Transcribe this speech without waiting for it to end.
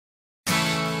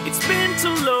It's been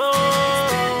too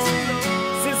long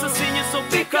since I seen you, so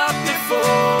pick up the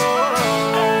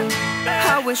phone.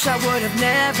 I wish I would have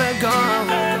never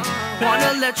gone.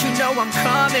 Wanna let you know I'm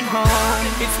coming home.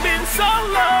 It's been so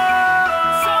long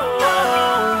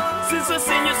since I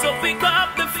seen you, so pick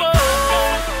up the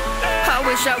phone. I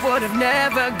wish I would have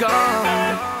never gone.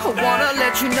 I wanna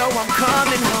let you know I'm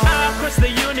coming home. Across the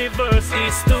universe,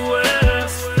 east to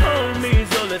west,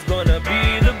 homie's always gonna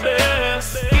be the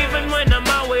best. Even when I'm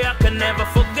away, I can never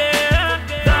forget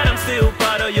that I'm still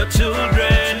part of your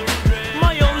children.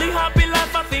 My only happy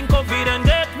life, I think of it and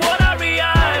that's what I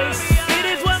realize. It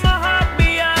is where my heart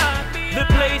be at, the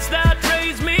place that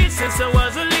raised me since I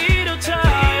was a little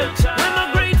child. Where my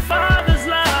great fathers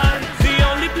lie, the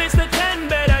only place that can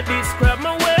better describe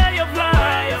my way of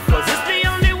life, 'cause it's the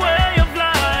only way of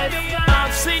life.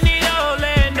 I've seen it all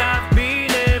and I've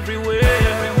been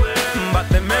everywhere, but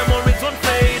the memories won't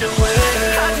fade away.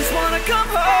 I just wanna come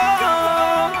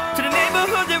home to the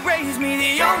neighborhood that raised me,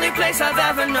 the only place I've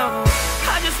ever known.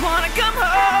 I just wanna come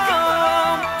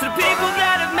home to the people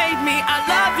that have made me. I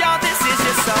love y'all, this is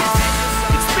your song.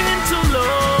 It's been too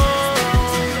long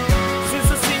since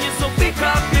I seen you, so pick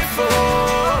up your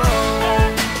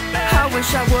phone. I wish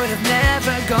I would have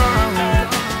never gone.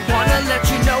 Wanna let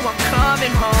you know I'm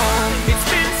coming home. It's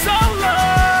been so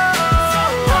long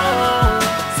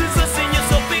since I seen you,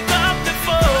 so pick up the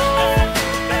phone.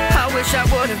 I wish I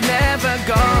would have never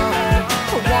gone.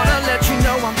 I wanna let you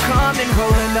know I'm coming home.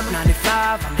 Rolling up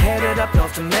 95, I'm headed up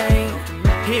north to Maine.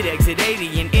 Hit exit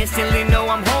 80 and instantly know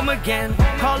I'm home again.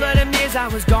 All of them years I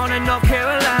was gone in North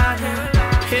Carolina,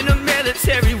 in the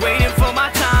military waiting for my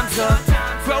time's up.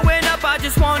 Growing up I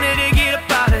just wanted to get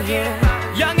up out of here.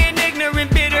 Young and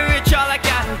ignorant, bitter, it's all like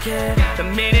I don't care. The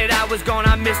minute I was gone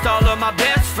I missed all of my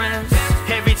best friends.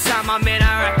 Every time I'm in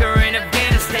Iraq or in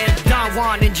Afghanistan. Don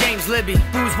Juan and James Libby,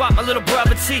 Bruce Watt, my little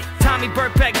brother T, Tommy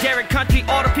Burpeck, Derek Country,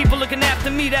 all the people looking after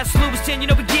me. That's Lewiston, you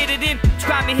know we get it in.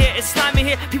 Scribe me here, it's slimy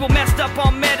here. People messed up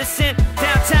on medicine.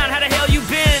 Downtown, how the hell you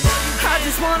been? I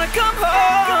just wanna come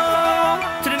home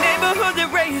to the neighborhood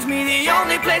that raised me, the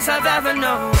only place I've ever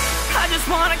known. I just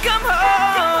wanna come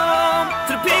home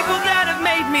to the people that have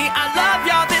made me. I love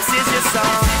y'all, this is your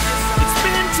song. It's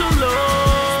been too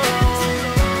long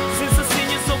since I seen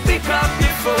you, so pick up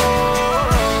your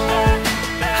phone.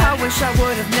 I wish I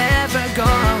would have never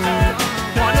gone.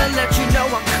 Wanna let you know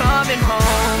I'm coming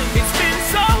home. It's been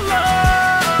so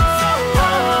long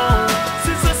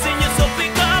since I seen you, so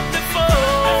pick up the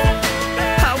phone.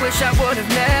 I wish I would have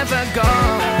never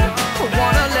gone. I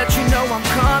wanna let you know I'm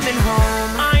coming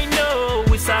home. I know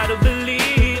it's hard to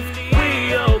believe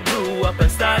we all grew up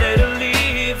and started to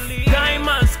leave. Time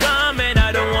has come and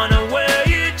I don't wanna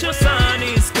wait. Your son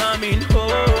is coming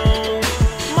home.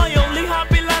 My only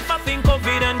happy life, I think of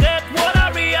it and that's what I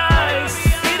realize.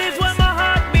 It is where my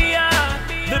heart be at,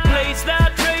 the place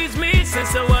that raised me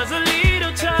since I was a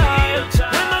little child.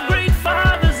 Where my great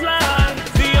fathers lie,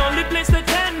 the only place that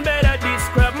can better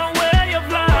describe my way of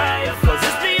life, 'cause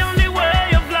it's the only way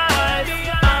of life.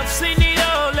 I've seen it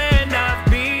all and I've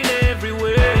been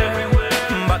everywhere,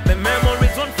 but the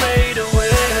memories won't fade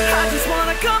away. I just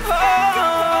wanna come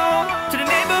home to the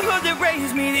neighborhood that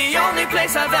raised me, the only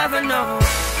place I've ever known.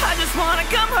 I just wanna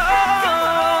come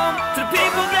home to the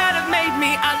people that have made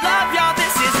me. I love y'all,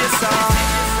 this is your song.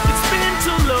 It's been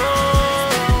too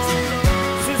long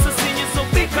since I seen you, so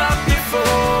pick up your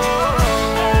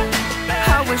phone.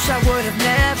 I wish I would have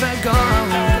never gone.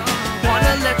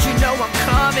 Wanna let you know I'm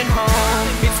coming home.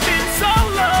 It's been so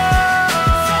long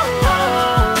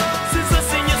since I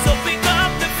seen you, so pick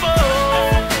up the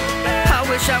phone. I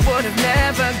wish I would have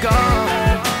never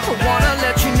gone. I wanna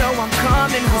let you know I'm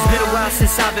coming home. It's been a while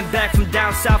since I've been back from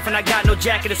down south, and I got no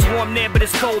jacket. It's warm there, but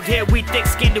it's cold here. We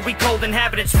thick-skinned and we cold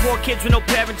inhabitants. 4 kids with no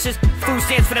parents. Food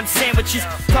stands for them sandwiches.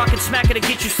 Talking smack to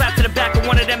get you slapped to the back of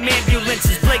one of them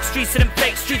ambulances. Blake streets to them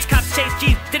fake streets. Cops chase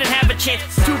G's, didn't have a chance.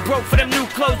 Too broke for them new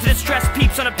clothes. Didn't stress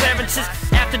peeps on appearances.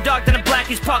 After dark, then the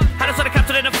blackies pop. How does all the cops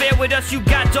that affair with us? You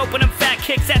got dope with them fat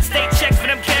kicks. At state checks for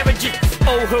them carriages.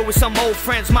 Old hood with some old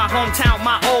friends. My hometown,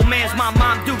 my old mans. My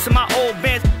mom dukes and my old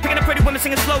bands. Picking up pretty women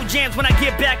singing slow jams. When I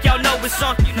get back, y'all know it's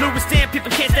on. Lewiston,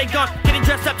 people can't stay gone. Getting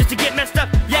dressed up just to get messed up.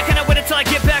 Yeah, can I wait until I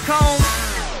get back home?